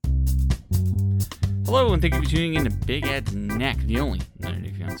Hello, and thank you for tuning in to Big Ed's Neck, the only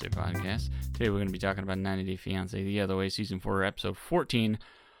 90 Day Fiancé podcast. Today we're going to be talking about 90 Day Fiancé the Other Way, Season 4, Episode 14.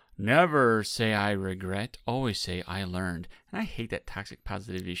 Never say I regret, always say I learned. And I hate that toxic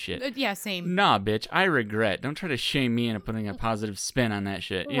positivity shit. Yeah, same. Nah, bitch, I regret. Don't try to shame me into putting a positive spin on that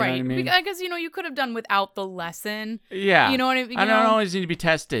shit. You know what I mean? Because, you could have done without the lesson. Yeah. You know what I mean? I don't always need to be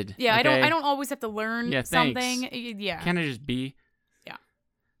tested. Yeah, okay? I don't always have to learn something. Yeah. Can I just be? Yeah.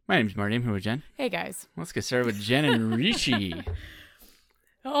 My name's Marty. I'm here with Jen. Hey, guys. Let's get started with Jen and Rishi.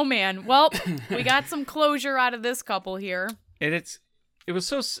 Oh, man. Well, we got some closure out of this couple here. It was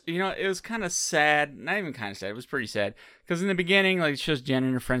so, it was kind of sad. Not even kind of sad. It was pretty sad. Because in the beginning, it shows Jen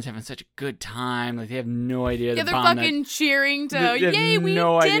and her friends having such a good time. They have no idea they're fucking cheering to, yay, we did it.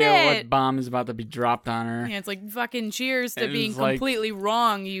 No idea what bomb is about to be dropped on her. Yeah, it's like fucking cheers to being completely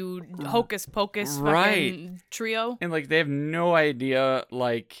wrong, you hocus pocus fucking trio. And, they have no idea,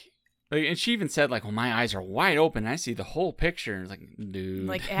 and she even said, well, my eyes are wide open. And I see the whole picture. And it's like, dude.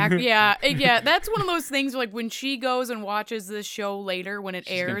 Yeah. That's one of those things where, when she goes and watches this show later when it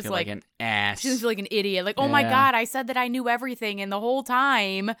airs, feel like an ass. She's gonna feel like an idiot. Oh my God, I said that I knew everything, and the whole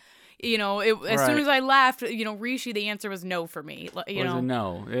time, as soon as I left, Rishi, the answer was no for me. Was a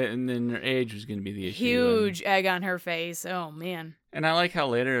no, and then her age was gonna be the issue. Huge egg on her face. Oh man. And I like how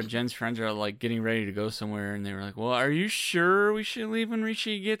later Jen's friends are getting ready to go somewhere, and they were like, "Well, are you sure we should leave when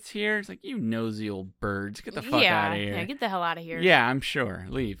Rishi gets here?" It's like, you nosy old birds, get the fuck out of here. Yeah, get the hell out of here. Yeah, I'm sure.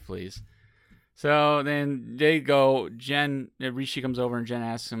 Leave, please. So then they go. Rishi comes over, and Jen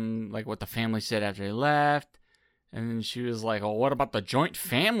asks him what the family said after they left. And then she was like, "Oh, what about the joint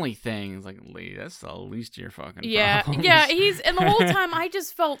family thing?" It's like, Lee, that's the least of your fucking problems. Yeah. And the whole time I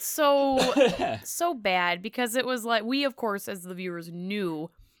just felt so bad because it was we, of course, as the viewers knew,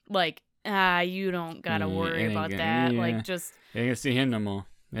 you don't gotta worry about that. Yeah. Just you ain't gonna see him no more.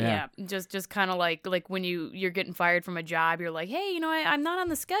 Yeah, just kind of like when you're getting fired from a job, you're like, hey, I'm not on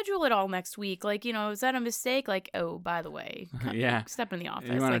the schedule at all next week. Is that a mistake? Oh, by the way, step in the office.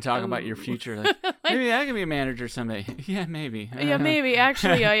 You want to talk about your future? Maybe I can be a manager someday. Yeah, maybe. Yeah, maybe.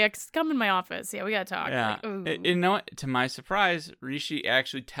 Actually, come in my office. Yeah, we gotta talk. Yeah. To my surprise, Rishi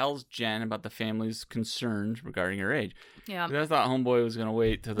actually tells Jen about the family's concerns regarding her age. Yeah. I thought Homeboy was gonna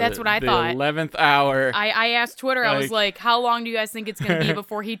wait till That's what I the thought. 11th hour. I asked Twitter. I was like, how long do you guys think it's gonna be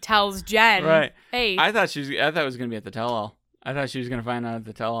before he tells Jen? Right. Hey. I thought it was gonna be at the tell-all. I thought she was gonna find out at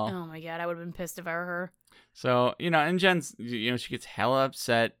the tell-all. Oh my God, I would have been pissed if I were her. So and Jen's, she gets hella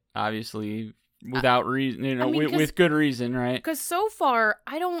upset, obviously, without reason, with good reason, right? Because so far,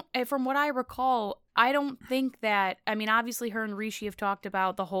 from what I recall, I don't think that, obviously her and Rishi have talked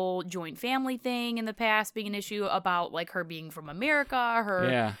about the whole joint family thing in the past being an issue about, her being from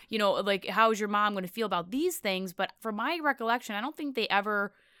America, how's your mom going to feel about these things? But from my recollection, I don't think they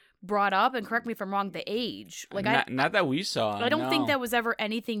ever brought up, and correct me if I'm wrong, the age. Not that we saw. I don't think that was ever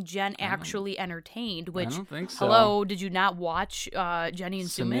anything Jen actually entertained, which, I don't think so. Hello, did you not watch Jenny and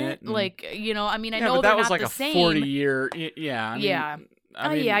Sumit? I know that they're was not the same. 40-year,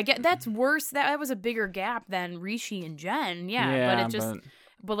 I get that's worse. That was a bigger gap than Rishi and Jen.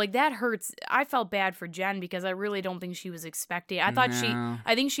 But that hurts. I felt bad for Jen because I really don't think she was expecting. I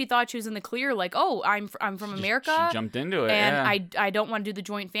think she thought she was in the clear. I'm from America. She jumped into it, and I don't want to do the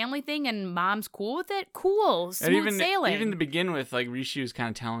joint family thing, and Mom's cool with it. Cool, smooth sailing. Even to begin with, Rishi was kind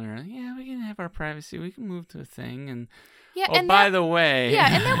of telling her, "Yeah, we can have our privacy. We can move to a thing." And by the way,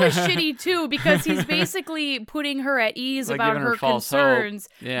 and that was shitty too because he's basically putting her at ease about her concerns,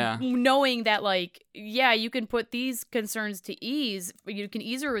 knowing that you can put these concerns to ease, you can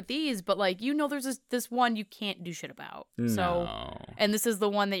ease her with these, but there's this one you can't do shit about. No. So, and this is the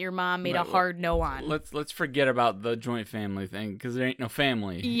one that your mom made a hard no on. Let's forget about the joint family thing because there ain't no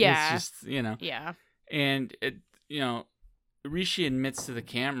family. Yeah, it's just and it Rishi admits to the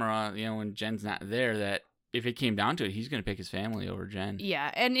camera when Jen's not there that if it came down to it, he's going to pick his family over Jen. Yeah,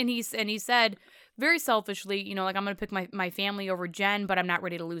 and he said very selfishly, I'm going to pick my family over Jen, but I'm not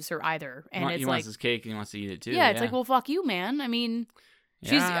ready to lose her either. And he wants his cake and he wants to eat it too. Yeah, it's well, fuck you, man.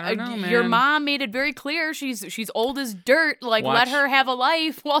 I don't know, man. Your mom made it very clear she's old as dirt. Let her have a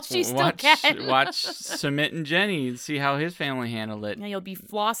life while she still can. Watch Sumit and Jenny and see how his family handled it. Yeah, you'll be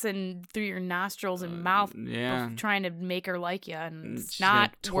flossing through your nostrils and mouth, trying to make her like you, and it's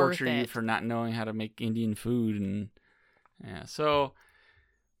not worth it. Torture you for not knowing how to make Indian food, and So,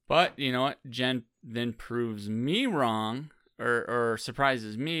 but you know what? Jen then proves me wrong, or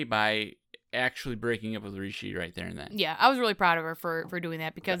surprises me by actually breaking up with Rishi right there and then. Yeah, I was really proud of her for doing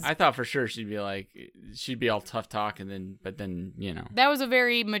that because I thought for sure she'd be all tough talk but then, that was a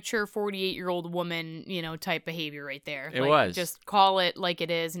very mature 48-year-old woman, type behavior right there. It was. Just call it like it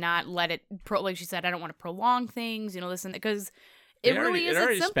is, not let it, like she said, I don't want to prolong things, this and that, because it really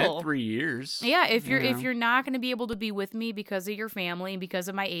isn't simple. Spent 3 years. Yeah, if you're not going to be able to be with me because of your family and because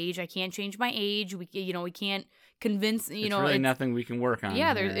of my age, I can't change my age. We can't convince. It's really nothing we can work on.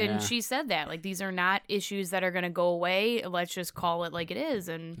 Yeah, and she said that these are not issues that are going to go away. Let's just call it like it is.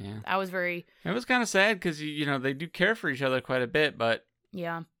 And I was very. It was kind of sad because they do care for each other quite a bit, but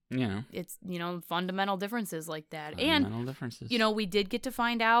yeah. It's, fundamental differences like that. Fundamental differences. We did get to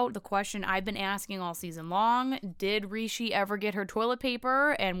find out the question I've been asking all season long. Did Rishi ever get her toilet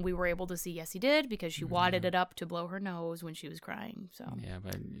paper? And we were able to see, yes, he did, because she wadded it up to blow her nose when she was crying. So yeah,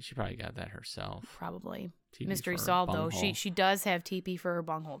 but she probably got that herself. Probably. TP Mystery solved, though. She does have TP for her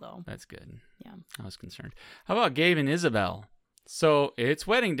bunghole, though. That's good. Yeah. I was concerned. How about Gabe and Isabel? So it's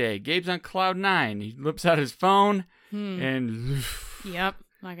wedding day. Gabe's on cloud 9. He whips out his phone and... Yep.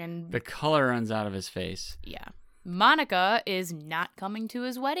 The color runs out of his face. Yeah. Monica is not coming to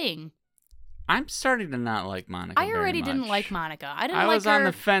his wedding. I'm starting to not like Monica. I already didn't like Monica. I was on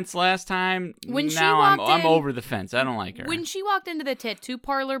the fence last time. I'm over the fence. I don't like her. When she walked into the tattoo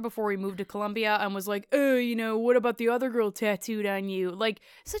parlor before we moved to Columbia and was like, oh, what about the other girl tattooed on you? Like,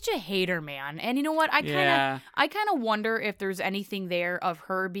 such a hater, man. And you know what? I kind of wonder if there's anything there of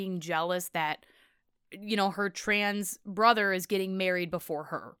her being jealous that her trans brother is getting married before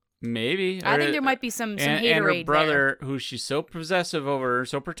her. Maybe. I think there might be some haterade and her brother, there. Who she's so possessive over,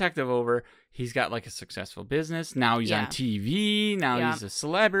 so protective over, he's got like a successful business. Now he's on TV. Now he's a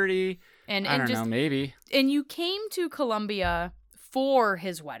celebrity. And I don't know, maybe. And you came to Columbia for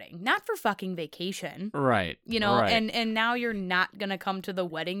his wedding, not for fucking vacation. Right. Right. And now you're not going to come to the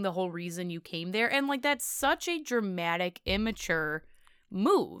wedding, the whole reason you came there. And that's such a dramatic, immature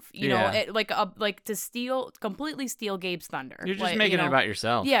move, like to completely steal Gabe's thunder. You're just making it about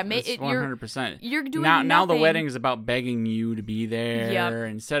yourself. Yeah, 100%. You're doing now the wedding is about begging you to be there. Yep.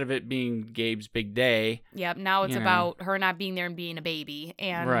 Instead of it being Gabe's big day. Yep. Now it's about her not being there and being a baby,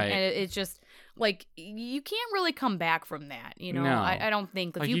 and it's just like you can't really come back from that. No. I don't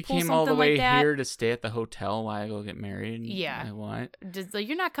think if you pull came something all the way like that, here to stay at the hotel while I go get married. Yeah. What? Just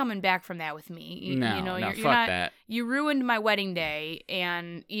you're not coming back from that with me. No, you're fuck not, that. You ruined my wedding day,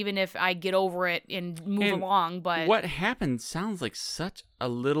 and even if I get over it and move along, but what happened sounds like such a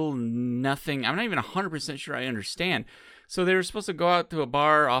little nothing. I'm not even 100% sure I understand. So they were supposed to go out to a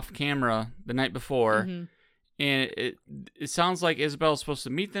bar off camera the night before. Mm-hmm. And it sounds like Isabel was supposed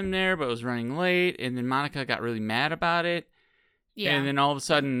to meet them there, but was running late. And then Monica got really mad about it. Yeah. And then all of a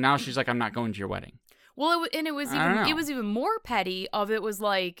sudden, now she's like, "I'm not going to your wedding." Well, it was even more petty. It was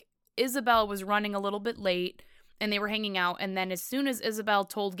like Isabel was running a little bit late, and they were hanging out. And then as soon as Isabel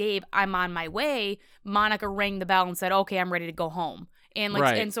told Gabe, "I'm on my way," Monica rang the bell and said, "Okay, I'm ready to go home." And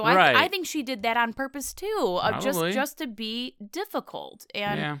I think she did that on purpose too, just to be difficult.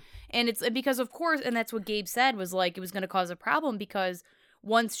 And it's because, of course, and that's what Gabe said, was like it was going to cause a problem because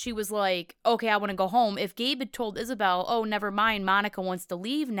once she was like, okay, I want to go home, if Gabe had told Isabel, oh, never mind, Monica wants to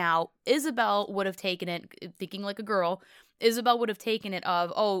leave now, Isabel would have taken it, thinking like a girl, Isabel would have taken it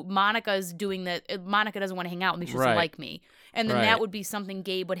of, oh, Monica's doing that, Monica doesn't want to hang out with me, she doesn't like me. And then that would be something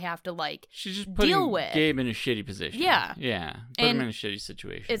Gabe would have to she's just deal with. Gabe in a shitty position. Yeah. Yeah. Put him in a shitty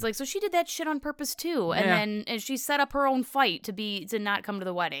situation. It's like, so she did that shit on purpose too. And then she set up her own fight to not come to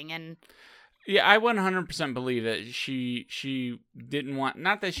the wedding. And yeah, I 100% believe that she didn't want,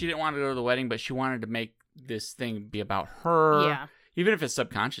 not that she didn't want to go to the wedding, but she wanted to make this thing be about her. Yeah. Even if it's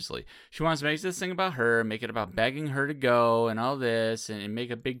subconsciously. She wants to make this thing about her, make it about begging her to go and all this, and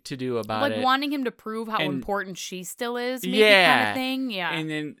make a big to-do about it. Like wanting him to prove how important she still is, maybe, kind of thing. Yeah. And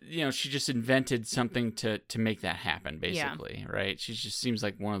then, she just invented something to make that happen, basically, right? She just seems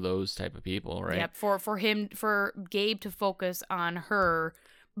like one of those type of people, right? Yep, for Gabe to focus on her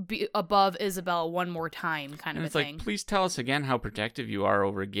above Isabel one more time, kind of a thing. It's like, please tell us again how protective you are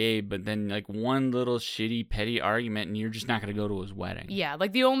over Gabe, but then one little shitty petty argument and you're just not going to go to his wedding. Yeah,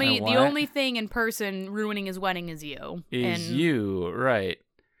 like the only thing in person ruining his wedding is you. You, right.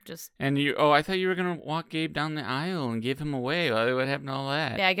 And I thought you were going to walk Gabe down the aisle and give him away. What happened to all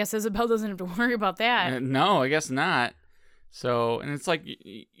that? Yeah, I guess Isabel doesn't have to worry about that. No, I guess not. So, and it's like,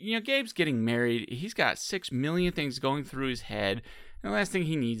 Gabe's getting married. He's got 6 million things going through his head. And the last thing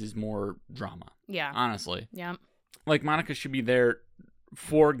he needs is more drama. Yeah. Honestly. Yeah. Like, Monica should be there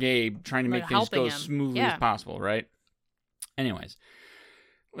for Gabe, trying to make things go as smoothly as possible, right? Anyways.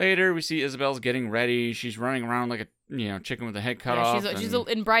 Later, we see Isabel's getting ready. She's running around like chicken with the head cut Yeah, off. she's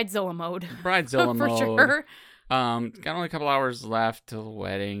in Bridezilla mode. Bridezilla For mode. sure. Got only a couple hours left till the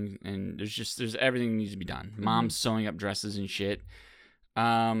wedding, and there's everything needs to be done. Mom's sewing up dresses and shit.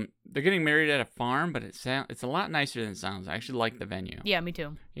 They're getting married at a farm, but it's a lot nicer than it sounds. I actually like the venue. Yeah, me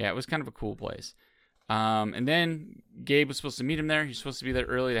too. Yeah, it was kind of a cool place. And then Gabe was supposed to meet him there. He's supposed to be there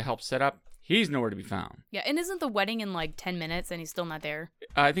early to help set up. He's nowhere to be found. Yeah, and isn't the wedding in like 10 minutes and he's still not there?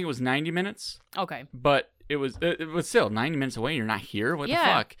 I think it was 90 minutes. Okay. But it was still 90 minutes away. You're not here? What the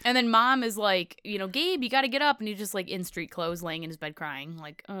fuck? And then mom is like, Gabe, you got to get up. And he's just like in street clothes laying in his bed crying.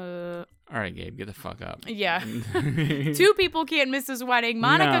 Like, All right, Gabe, get the fuck up. Yeah. 2 people can't miss this wedding.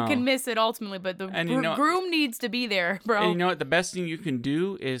 Monica can miss it ultimately, but the groom needs to be there, bro. And you know what? The best thing you can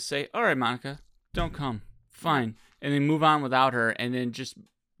do is say, all right, Monica, don't come. Fine. And then move on without her. And then just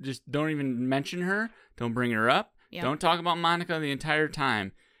don't even mention her. Don't bring her up. Yep. Don't talk about Monica the entire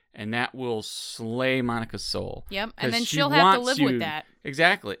time. And that will slay Monica's soul. Yep. And then she'll have to live with that.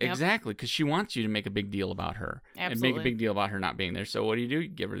 Exactly. Yep. Exactly. Because she wants you to make a big deal about her. Absolutely. And make a big deal about her not being there. So what do? You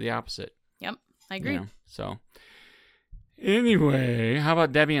give her the opposite. Yep. I agree. So anyway, how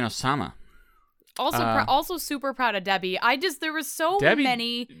about Debbie and Osama? Also super proud of Debbie. There was so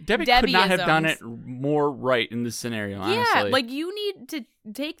many Debbie could not have done it more right in this snenario, honestly. Yeah, like you need to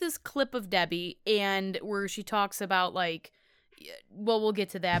take this clip of Debbie and where she talks about like, well, we'll get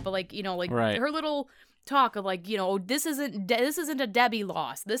to that, but like, right. Her little talk of like, this isn't a Debbie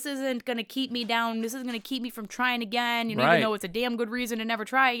loss. This isn't going to keep me down. This isn't going to keep me from trying again, right. Even though it's a damn good reason to never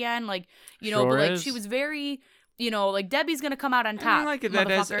try again. Like, sure but like is. she was very... like Debbie's gonna come out on top. I like it that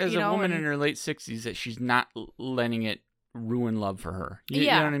as a woman in her late 60s that she's not letting it ruin love for her. You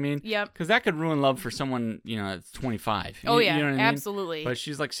know what I mean? Yep. Because that could ruin love for someone that's 25. Oh yeah, you know what I mean? Absolutely. But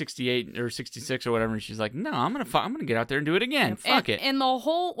she's like 68 or 66 or whatever, and she's like, no, I'm gonna get out there and do it again. Fuck it. And the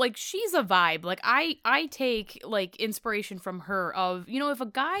whole she's a vibe. Like I take like inspiration from her of if a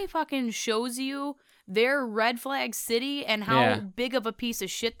guy fucking shows you their red flag city and how big of a piece of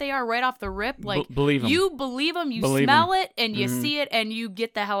shit they are right off the rip, like believe them. You believe them, you smell it, and you see it, and you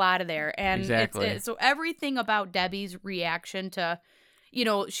get the hell out of there. And exactly. So everything about Debbie's reaction to,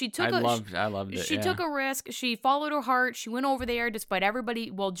 she took I loved it. She took a risk. She followed her heart. She went over there despite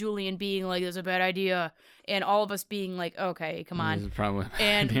everybody, Julian being like, "This is a bad idea," and all of us being like, "Okay, come on." This is probably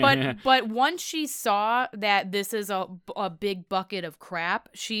but once she saw that this is a big bucket of crap,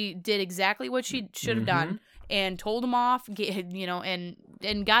 she did exactly what she should have done and told him off.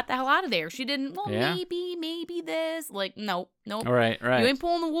 And got the hell out of there. She didn't. Well, maybe this. Like, nope. Right. You ain't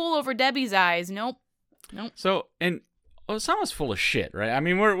pulling the wool over Debbie's eyes. Nope. So Osama's full of shit, right? I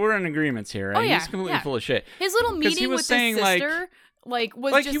mean, we're in agreements here, right? Oh, yeah, He's completely full of shit. His little meeting with his sister,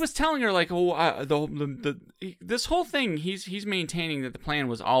 he was telling her, like, this whole thing, he's maintaining that the plan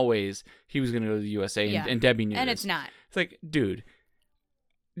was always he was going to go to the USA, and Debbie knew and this. It's not. It's like, dude,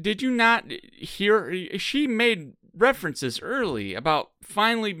 did you not hear? She made references early about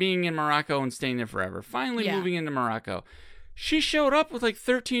finally being in Morocco and staying there forever, finally moving into Morocco. She showed up with like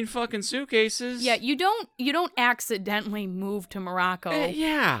 13 fucking suitcases. Yeah, you don't accidentally move to Morocco.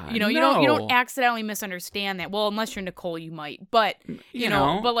 You don't accidentally misunderstand that. Well, unless you're Nicole, you might. But you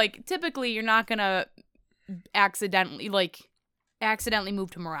know, but like typically you're not gonna accidentally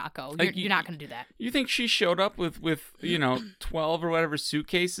move to Morocco. You're not gonna do that. You think she showed up with 12 or whatever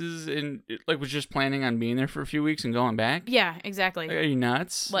suitcases and like was just planning on being there for a few weeks and going back? Yeah, exactly. Are you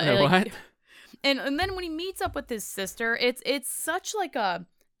nuts? What? And then when he meets up with his sister, it's such like a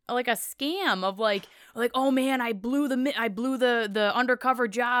scam of like oh man, I blew the undercover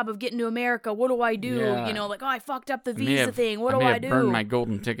job of getting to America. What do I do? Yeah. I fucked up the visa thing. What do I do? Burned my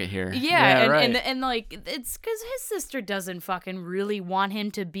golden ticket here. Yeah, right. and like it's because his sister doesn't fucking really want him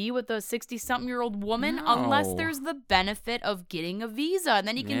to be with a 60-something-year-old woman unless there's the benefit of getting a visa, and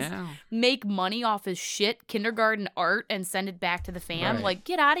then he can make money off his shit kindergarten art and send it back to the fam. Right. Like,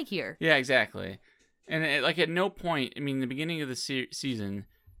 get out of here. Yeah, exactly. And at no point, I mean, the beginning of the season.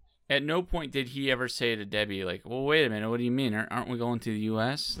 At no point did he ever say to Debbie, like, well, wait a minute, what do you mean? Aren't we going to the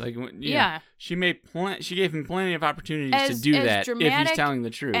U.S.? Like, know, she gave him plenty of opportunities to do that if he's telling the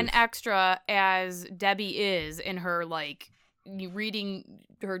truth. And extra as Debbie is in her, like, reading,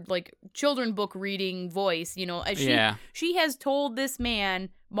 her, like, children book reading voice, as she has told this man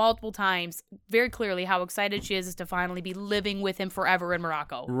multiple times very clearly how excited she is to finally be living with him forever in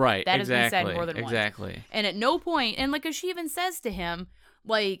Morocco. Right, that has been said more than once. Exactly. And at no point, and, like, as she even says to him,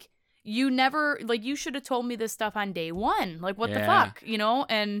 like, you should have told me this stuff on day one. Like, what the fuck,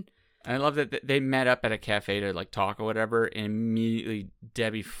 and And I love that they met up at a cafe to like talk or whatever, and immediately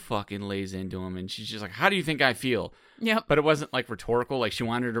Debbie fucking lays into him, and she's just like, "How do you think I feel?" Yep. But it wasn't like rhetorical. Like she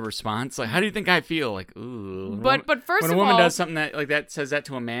wanted a response. Like, "How do you think I feel?" Like, ooh. But first when of a woman all, does something that like that says that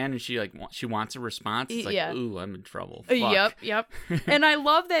to a man, and she like she wants a response, it's like, yeah. ooh, I'm in trouble. Fuck. Yep. And I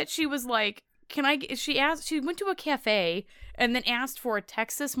love that she was like, she went to a cafe and then asked for a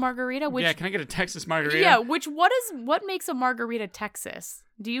Texas margarita. Which, yeah, can I get a Texas margarita? Yeah, what makes a margarita Texas?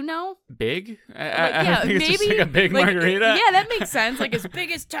 Do you know? Big? Yeah, I think maybe it's just like a big margarita. Yeah, that makes sense. Like as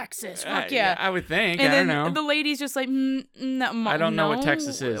big as Texas. Fuck yeah. I would think. And I then don't know. the lady's just like, no, I don't know what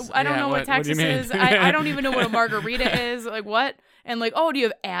Texas is. I don't Yeah, know what what do you Texas mean? is. I don't even know what a margarita is. Like what? And like, oh, do you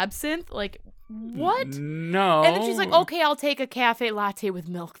have absinthe? Like what? No. And then she's like, okay, I'll take a cafe latte with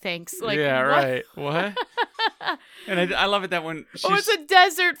milk, thanks. Like, yeah, what? right. What? And I love it that when she's... Oh, it's a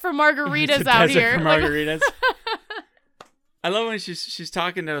desert for margaritas it's a out desert here. for margaritas. I love when she's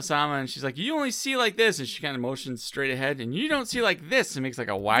talking to Osama and she's like, "You only see like this," and she kind of motions straight ahead, and you don't see like this, and makes like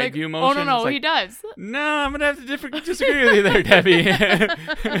a wide Like, view motion. Oh no, It's like, he does. No, I'm gonna have to disagree with you there, Debbie.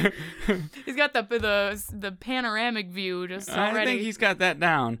 He's got the panoramic view just already. I think he's got that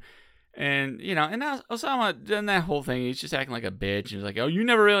down. And, you know, and now Osama done that whole thing. He's just acting like a bitch. He's like, "Oh, you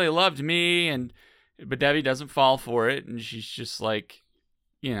never really loved me." But Debbie doesn't fall for it. And she's just like,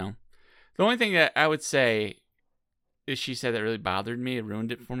 you know, the only thing that I would say is she said that really bothered me. It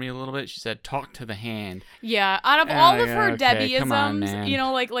ruined it for me a little bit. She said, "Talk to the hand." Yeah, out of all of her okay, come on, Debbieisms, man. you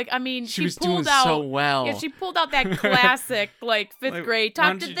know, like I mean, she was pulled doing out so well. Yeah, she pulled out that classic like fifth Like, grade why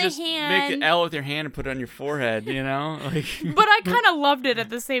talk don't to you the just hand. Make the L with your hand and put it on your forehead, you know? Like, But I kind of loved it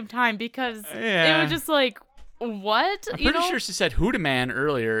at the same time because Yeah. it was just like, what? I'm pretty sure she said "Hoodaman"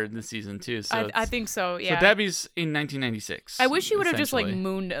 earlier in the season too. So I think so. Yeah. So Debbie's in 1996. I wish she would have just like essentially.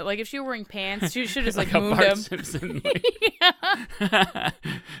 mooned. Like if she were wearing pants, she should have just like a mooned Bart him. Simpson, like, Yeah.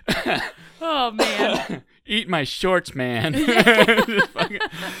 Oh man. Eat my shorts, man. Just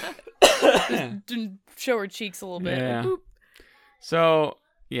show her cheeks a little bit. Yeah. Boop. So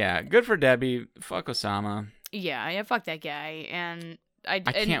yeah, good for Debbie. Fuck Osama. Yeah, fuck that guy. And I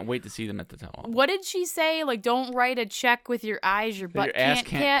can't wait to see them at the tell. What did she say? Like, don't write a check with your eyes, your butt Your ass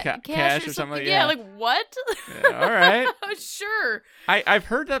can't cash or something like Yeah, that. like what? Yeah, all right. Sure. I've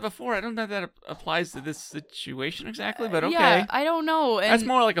heard that before. I don't know if that applies to this situation exactly, but okay. Yeah, I don't know. And that's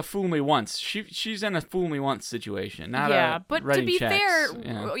more like a fool me once. She's in a fool me once situation, not a but to writing be checks, fair,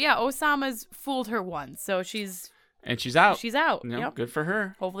 you know. yeah, Osama's fooled her once, so she's out. She's out. You know, Yep. good for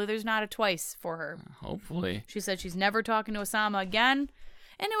her. Hopefully, there's not a twice for her. Hopefully. She said she's never talking to Osama again,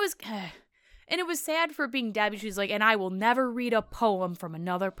 and it was sad for being Debbie. She's like, and I will never read a poem from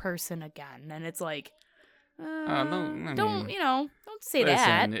another person again. And it's like, don't say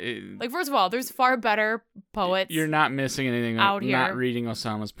that. Like, first of all, there's far better poets. You're not missing anything out here. Not reading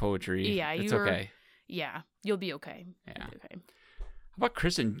Osama's poetry. Yeah, it's okay. Yeah, you'll be okay. Yeah. You'll be okay. How about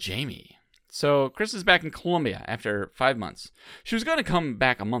Kris and Jamie? So Kris is back in Colombia after 5 months. She was going to come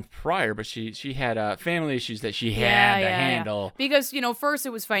back a month prior, but she had family issues that she had to handle. Because, first it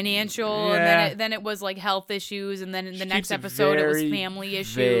was financial, and then it was like health issues, and then in the next episode it was family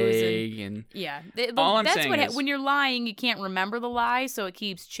issues. Vague and all I'm saying is, when you're lying, you can't remember the lie, so it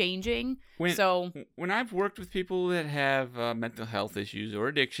keeps changing. When I've worked with people that have mental health issues or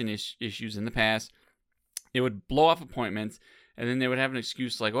addiction issues in the past, it would blow off appointments. And then they would have an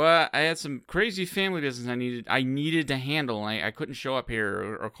excuse like, "Well, I had some crazy family business I needed to handle, and I couldn't show up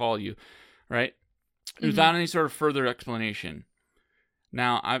here or call you," right? Mm-hmm. Without any sort of further explanation.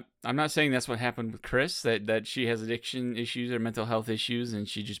 Now, I'm not saying that's what happened with Kris, that she has addiction issues or mental health issues, and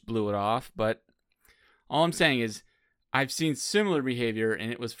she just blew it off. But all I'm saying is, I've seen similar behavior,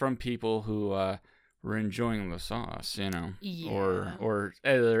 and it was from people who were enjoying the sauce, or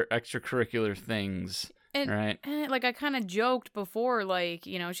other extracurricular things. Right. And like I kind of joked before, like,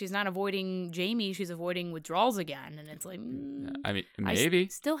 she's not avoiding Jamie, she's avoiding withdrawals again. And it's like, I mean, maybe.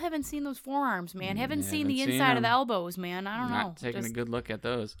 Still haven't seen those forearms, man. Haven't seen the inside of the elbows, man. I don't know. Not taking a good look at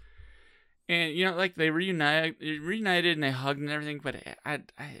those. And, like they reunited and they hugged and everything, but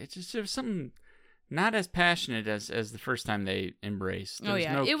it's just, there was something not as passionate as the first time they embraced. Oh,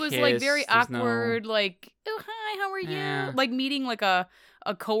 yeah. No it was kiss, like very awkward, no... like, "Oh, hi, how are you?" Like meeting like a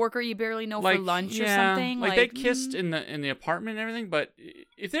coworker you barely know for lunch or something. Like they kissed in the apartment and everything, but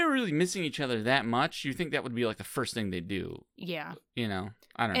if they were really missing each other that much, you think that would be like the first thing they do. Yeah. I don't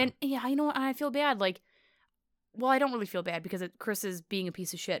know. And yeah, you know what? I feel bad. Like, well, I don't really feel bad because Kris is being a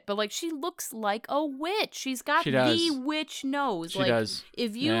piece of shit, but like she looks like a witch. She's got the witch nose. She does.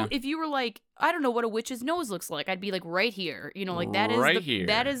 If you were like, I don't know what a witch's nose looks like, I'd be like right here. Like that is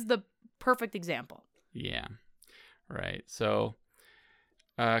that is the perfect example. Yeah. Right. So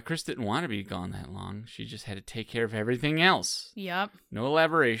Kris didn't want to be gone that long. She just had to take care of everything else. Yep. No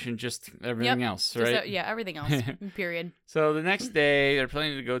elaboration, just everything else, right? Yeah, everything else. Period. So the next day, they're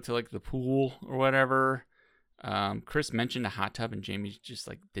planning to go to like the pool or whatever. Kris mentioned a hot tub, and Jamie just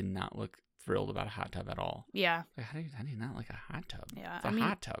like did not look thrilled about a hot tub at all. Yeah. Like, how do you not like a hot tub? Yeah, It's a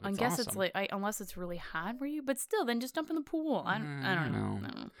hot tub. I It's guess awesome. it's like unless it's really hot for you, but still, then just jump in the pool. I don't know.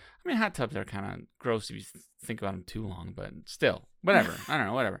 I mean, hot tubs are kind of gross if you think about them too long, but still, whatever. I don't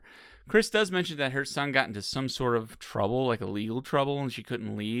know, whatever. Kris does mention that her son got into some sort of trouble, like illegal trouble, and she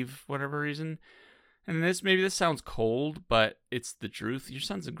couldn't leave for whatever reason. And maybe this sounds cold, but it's the truth. Your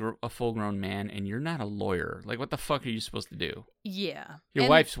son's a full-grown man, and you're not a lawyer. Like, what the fuck are you supposed to do? Yeah. Your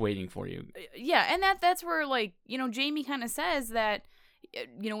wife's waiting for you. Yeah, and that's where, like, Jamie kind of says that,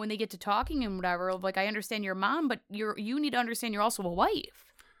 when they get to talking and whatever, like, I understand your mom, but you need to understand you're also a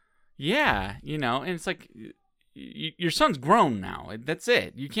wife. Yeah, and it's like, your son's grown now. That's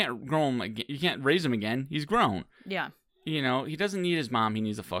it. You can't grow him again. You can't raise him again. He's grown. Yeah. He doesn't need his mom. He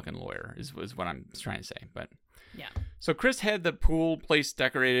needs a fucking lawyer, is what I'm trying to say. But yeah. So Kris had the pool place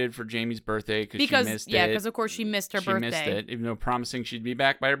decorated for Jamie's birthday because she missed it. Yeah, because of course she missed her birthday. She missed it. Even though promising she'd be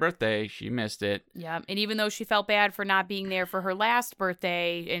back by her birthday, she missed it. Yeah, and even though she felt bad for not being there for her last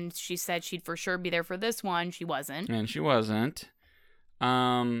birthday, and she said she'd for sure be there for this one, she wasn't. And she wasn't.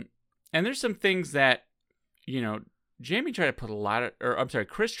 And there's some things that, Kris tried to put a lot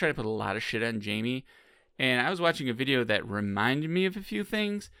of shit on Jamie. And I was watching a video that reminded me of a few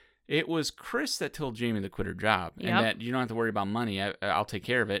things. It was Kris that told Jamie to quit her job and that you don't have to worry about money. I'll take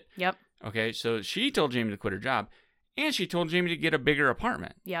care of it. Yep. Okay, so she told Jamie to quit her job, and she told Jamie to get a bigger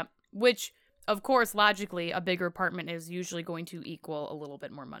apartment. Yep. Which, of course, logically, a bigger apartment is usually going to equal a little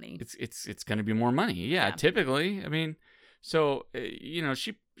bit more money. It's going to be more money. Yeah, typically. I mean, so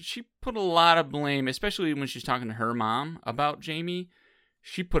she put a lot of blame, especially when she's talking to her mom about Jamie.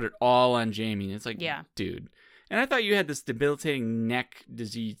 She put it all on Jamie. It's like, dude. And I thought you had this debilitating neck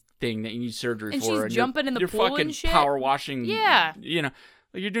disease thing that you need surgery and for. She's jumping in the pool fucking and shit. Power washing. Yeah. Like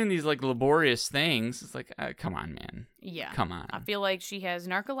you're doing these like laborious things. It's like, come on, man. Yeah. Come on. I feel like she has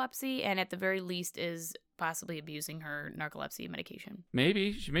narcolepsy and at the very least is possibly abusing her narcolepsy medication.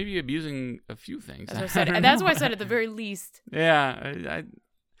 Maybe. She may be abusing a few things. That's why I said at the very least. Yeah. I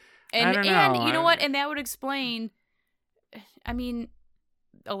don't know. And you know what? And that would explain, I mean,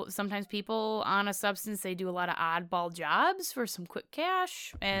 sometimes people on a substance, they do a lot of oddball jobs for some quick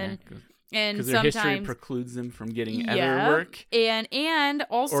cash, and because their sometimes history precludes them from getting other work, and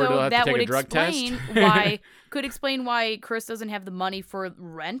also that would explain why Kris doesn't have the money for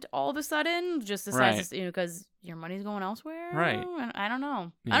rent all of a sudden, just decides because your money's going elsewhere. Right? I don't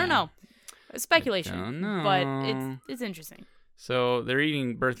know. Yeah. I don't know. Speculation, I don't know. but it's interesting. So they're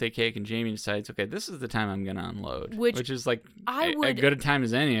eating birthday cake, and Jamie decides, okay, this is the time I'm going to unload. Which is like a good a time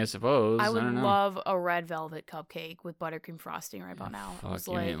as any, I suppose. I would love a red velvet cupcake with buttercream frosting right about now. I was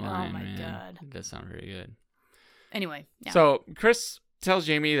like, lying, oh my man. God. It does sound very good. Anyway, yeah. So Kris tells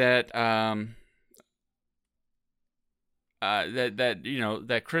Jamie that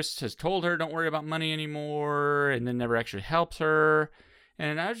that Kris has told her don't worry about money anymore, and then never actually helps her.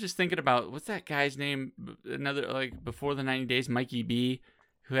 And I was just thinking about, what's that guy's name? Another, like, before the 90 Days, Mikey B,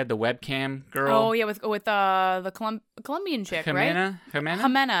 who had the webcam girl. Oh, yeah, with the Colombian chick, right?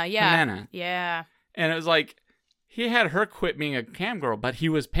 Jimena, yeah. Jimena. Yeah. And it was like, he had her quit being a cam girl, but he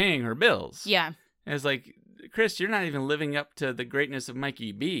was paying her bills. Yeah. And it's like, Kris, you're not even living up to the greatness of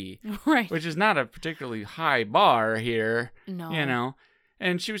Mikey B. Right. Which is not a particularly high bar here. No.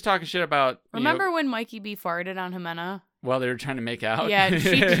 And she was talking shit about... Remember when Mikey B farted on Jimena? While they were trying to make out? Yeah,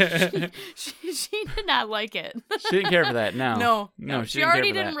 she did not like it. She didn't care for that, no. No, she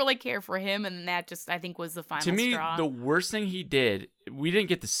already didn't really care for him, and that just, I think, was the final straw. To me, the worst thing he did, we didn't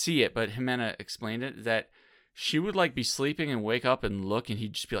get to see it, but Jimena explained it, that she would, like, be sleeping and wake up and look, and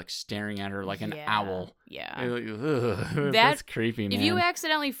he'd just be, like, staring at her like an owl. Yeah. Like, that's creepy, man. If you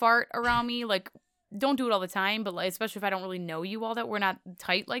accidentally fart around me, like... Don't do it all the time, but like, especially if I don't really know you all that we're not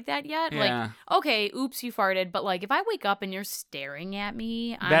tight like that yet. Yeah. Like, okay, oops, you farted, but like if I wake up and you're staring at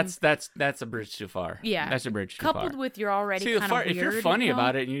me, that's a bridge too far. Yeah, that's a bridge too far. Coupled with you're already kind of weird. If you're funny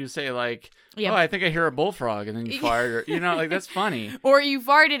about it and you say like, oh, I think I hear a bullfrog, and then you fart, or like that's funny. Or you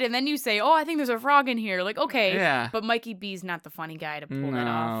farted and then you say, oh, I think there's a frog in here. Like, okay, yeah. But Mikey B's not the funny guy to pull that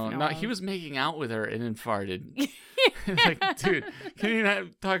off. No, he was making out with her and then farted. Like, dude, can you not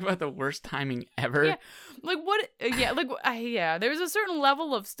talk about the worst timing ever? Yeah. Like what? Yeah, like there's a certain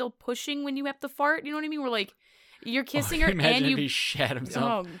level of still pushing when you have to fart. You know what I mean? Where like you're kissing her and if he shat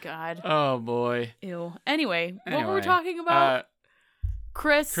himself. Oh God. Oh boy. Ew. Anyway, what were we talking about?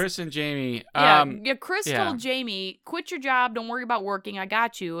 Kris and Jamie. Kris told Jamie, quit your job, don't worry about working, I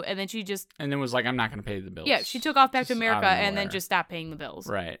got you. And then she just... And then was like, I'm not going to pay the bills. Yeah, she took off back to America and then just stopped paying the bills.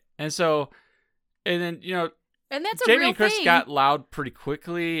 Right. And so, and then, and that's a Jamie real and Kris thing. got loud pretty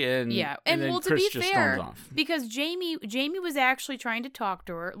quickly, and and then well, to Kris be just fair, storms off. because Jamie was actually trying to talk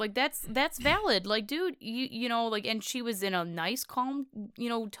to her, like that's valid, like dude, you know, like, and she was in a nice, calm,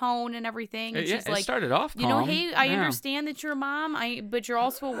 tone and everything. And she's it like, started off calm. Hey, I understand that you're a mom, but you're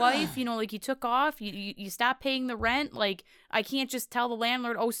also a wife, like you took off, you stopped paying the rent, like I can't just tell the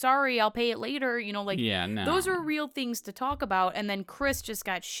landlord, oh sorry, I'll pay it later, those are real things to talk about. And then Kris just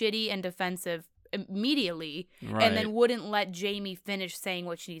got shitty and defensive immediately, and then wouldn't let Jamie finish saying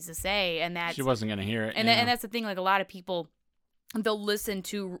what she needs to say, and that she wasn't gonna hear it. And that's the thing, like a lot of people, they'll listen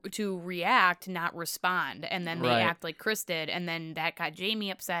to react, not respond, and then they act like Kris did, and then that got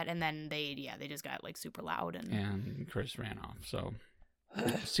Jamie upset, and then they just got like super loud, and Kris ran off. So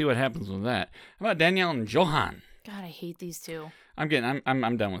see what happens with that. How about Danielle and Yohan? God, I hate these two. I'm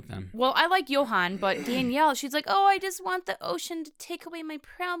done with them. Well, I like Yohan, but Danielle, she's like, oh, I just want the ocean to take away my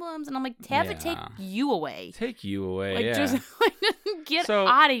problems. And I'm like, have it take you away. Take you away, like, just get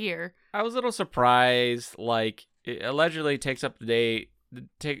out of here. I was a little surprised. Like, it allegedly takes up the day.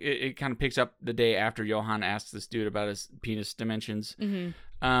 It kind of picks up the day after Yohan asks this dude about his penis dimensions. Mm-hmm.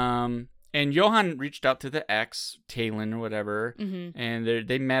 And Yohan reached out to the ex, Talon or whatever, and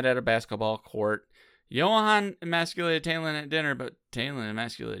they met at a basketball court. Yohan emasculated Talon at dinner, but Talon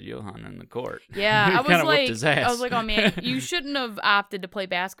emasculated Yohan in the court. Yeah, I was like, oh man, you shouldn't have opted to play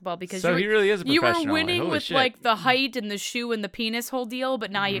basketball because he really is a professional. You were winning with shit. Like the height and the shoe and the penis whole deal, but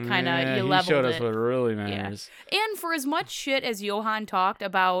now you kind of you leveled it. He showed us what really matters. Yeah. And for as much shit as Yohan talked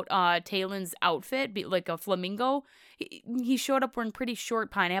about Talon's outfit, like a flamingo, he showed up wearing pretty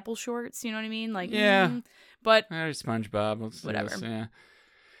short pineapple shorts. You know what I mean? Like but SpongeBob. Whatever. Yeah.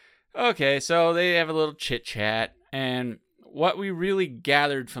 Okay, so they have a little chit-chat, and what we really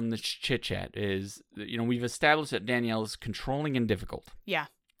gathered from the chit-chat is, we've established that Danielle is controlling and difficult. Yeah.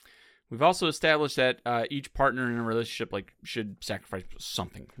 We've also established that each partner in a relationship, should sacrifice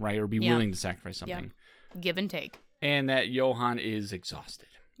something, right? Or be willing to sacrifice something. Yeah. Give and take. And that Yohan is exhausted.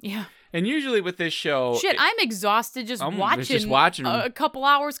 Yeah. And usually with this show... I'm exhausted just watching a couple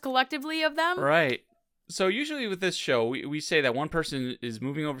hours collectively of them. Right. So usually with this show, we say that one person is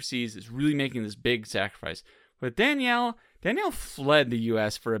moving overseas, is really making this big sacrifice. But Danielle fled the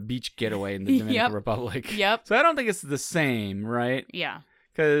U.S. for a beach getaway in the Dominican Republic. Yep. So I don't think it's the same, right? Yeah.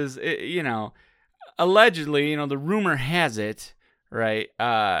 Because, allegedly, the rumor has it, right,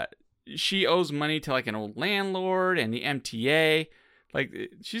 she owes money to, an old landlord and the MTA.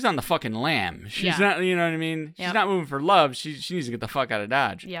 She's on the fucking lam. She's not, you know what I mean? She's not moving for love. She needs to get the fuck out of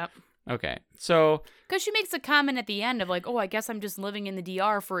Dodge. Yep. Okay, so... Because she makes a comment at the end of oh, I guess I'm just living in the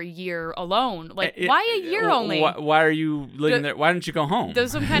DR for a year alone. Why a year only? Why are you living there? Why don't you go home?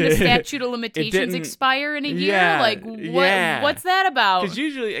 Does some kind of statute of limitations expire in a year? What's that about? Because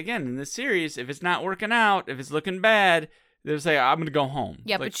usually, again, in this series, if it's not working out, if it's looking bad... They'll say, I'm going to go home.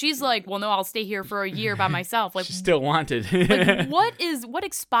 Yeah, but she's like, well, no, I'll stay here for a year by myself. She's still wanted. What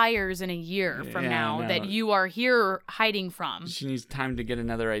expires in a year from now that you are here hiding from? She needs time to get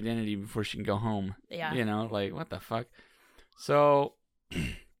another identity before she can go home. Yeah. What the fuck? So,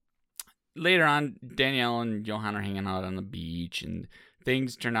 later on, Danielle and Yohan are hanging out on the beach, and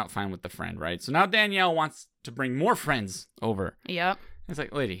things turn out fine with the friend, right? So now Danielle wants to bring more friends over. Yep. It's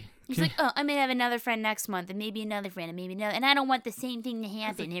like, lady... He's like, oh, I'm going to have another friend next month, and maybe another friend, and maybe another. And I don't want the same thing to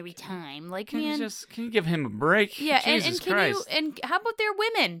happen every time. Can you give him a break? Yeah, Jesus Christ. And how about their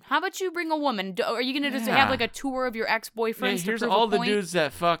women? How about you bring a woman? Are you going to just have a tour of your ex-boyfriends to here's prove all a the point? dudes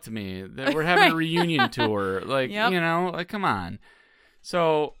that fucked me. That we're having a reunion tour. Come on.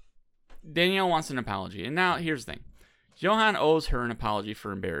 So Danielle wants an apology. And now here's the thing. Yohan owes her an apology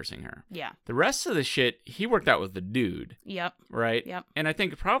for embarrassing her. Yeah. The rest of the shit, he worked out with the dude. Yep. Right? Yep. And I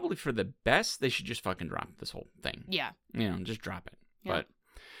think probably for the best, they should just fucking drop this whole thing. Yeah. Just drop it. Yep. But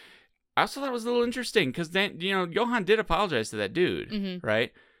I also thought it was a little interesting because then, Yohan did apologize to that dude,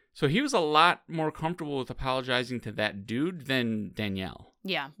 right? So he was a lot more comfortable with apologizing to that dude than Danielle.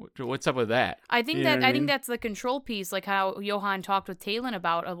 Yeah. What's up with that? I think think that's the control piece, like how Yohan talked with Talon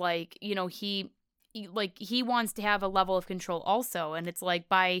about, he wants to have a level of control also, and it's like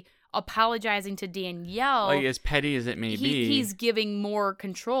by apologizing to Danielle, as petty as it may be, he's giving more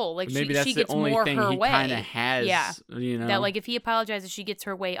control. Maybe that's she gets the only more thing her he way. Kind of has. Yeah, that if he apologizes, she gets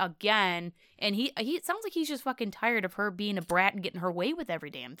her way again, and he it sounds like he's just fucking tired of her being a brat and getting her way with every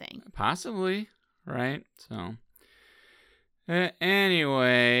damn thing. Possibly, right? So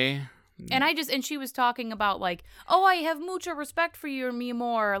anyway, And she was talking about like, oh, I have mucho respect for you, mi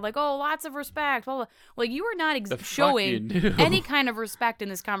amor. Like, oh, lots of respect. Blah, blah. Like, you are not showing any kind of respect in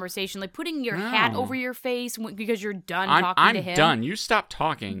this conversation. Like, putting your hat over your face because you're done talking to him. I'm done. You stop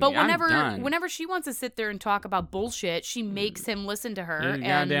talking. But whenever she wants to sit there and talk about bullshit, she makes him listen to her. You're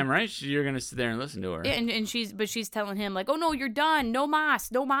goddamn right. You're gonna sit there and listen to her. And she's telling him like, oh no, you're done. No mas.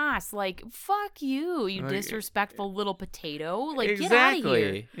 Like, fuck you, you disrespectful little potato. Like, get out of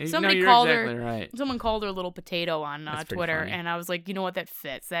here. Somebody called her. Right. Someone called her little potato on Twitter, and I was like, you know what, that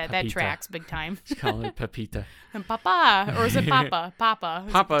fits. That tracks big time. Just call it Pepita. And Papa, or is it Papa? Papa.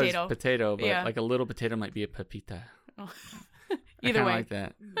 Papa is potato, but like a little potato might be a Pepita. Oh. Either way, like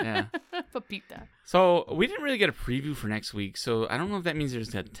that. Yeah. Pepita. So we didn't really get a preview for next week, so I don't know if that means there's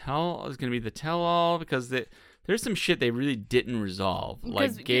going to be the tell-all because there's some shit they really didn't resolve,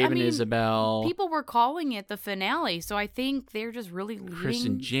 like Gabe and Isabel. People were calling it the finale, so I think they're just really Kris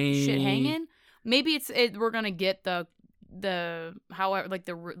leaving and Jamie. shit hanging. Maybe we're gonna get the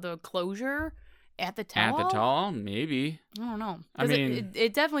closure at the tell-all. At the tell-all, maybe. I don't know. I mean,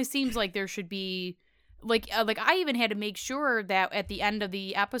 it definitely seems like there should be. Like I even had to make sure that at the end of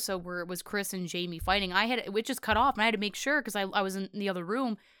the episode where it was Kris and Jamie fighting, it just cut off, and I had to make sure because I was in the other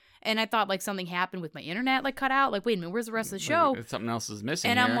room, and I thought like something happened with my internet, like cut out. Like, wait a minute, where's the rest of the show? Like, something else is missing.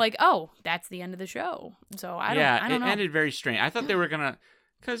 And here. I'm like, oh, that's the end of the show. So I don't know. It ended very strange. I thought they were gonna,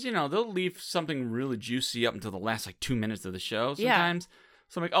 because they'll leave something really juicy up until the last like 2 minutes of the show sometimes. Yeah.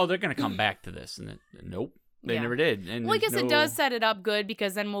 So I'm like, oh, they're gonna come back to this, and then, nope. They never did. And well, I guess it does set it up good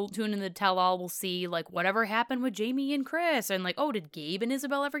because then we'll tune in the tell-all. We'll see like whatever happened with Jamie and Kris, and like, oh, did Gabe and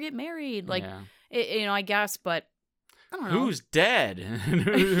Isabel ever get married? Like, I guess, but I don't know. Who's dead?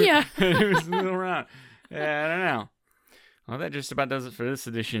 Yeah, who's still around? Yeah, I don't know. Well, that just about does it for this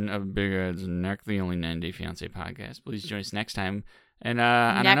edition of Big Ed's Neck, the only 90-Day Fiancé podcast. Please join us next time, and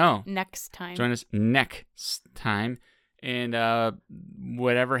I don't know. Next time, join us next time. And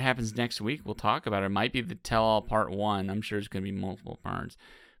whatever happens next week, we'll talk about it. It might be the tell-all part 1. I'm sure it's going to be multiple parts.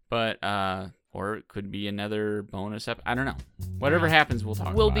 But, or it could be another bonus episode. I don't know. Whatever happens, we'll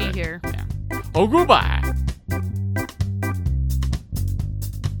talk about it. We'll be here. Yeah. Oh, goodbye.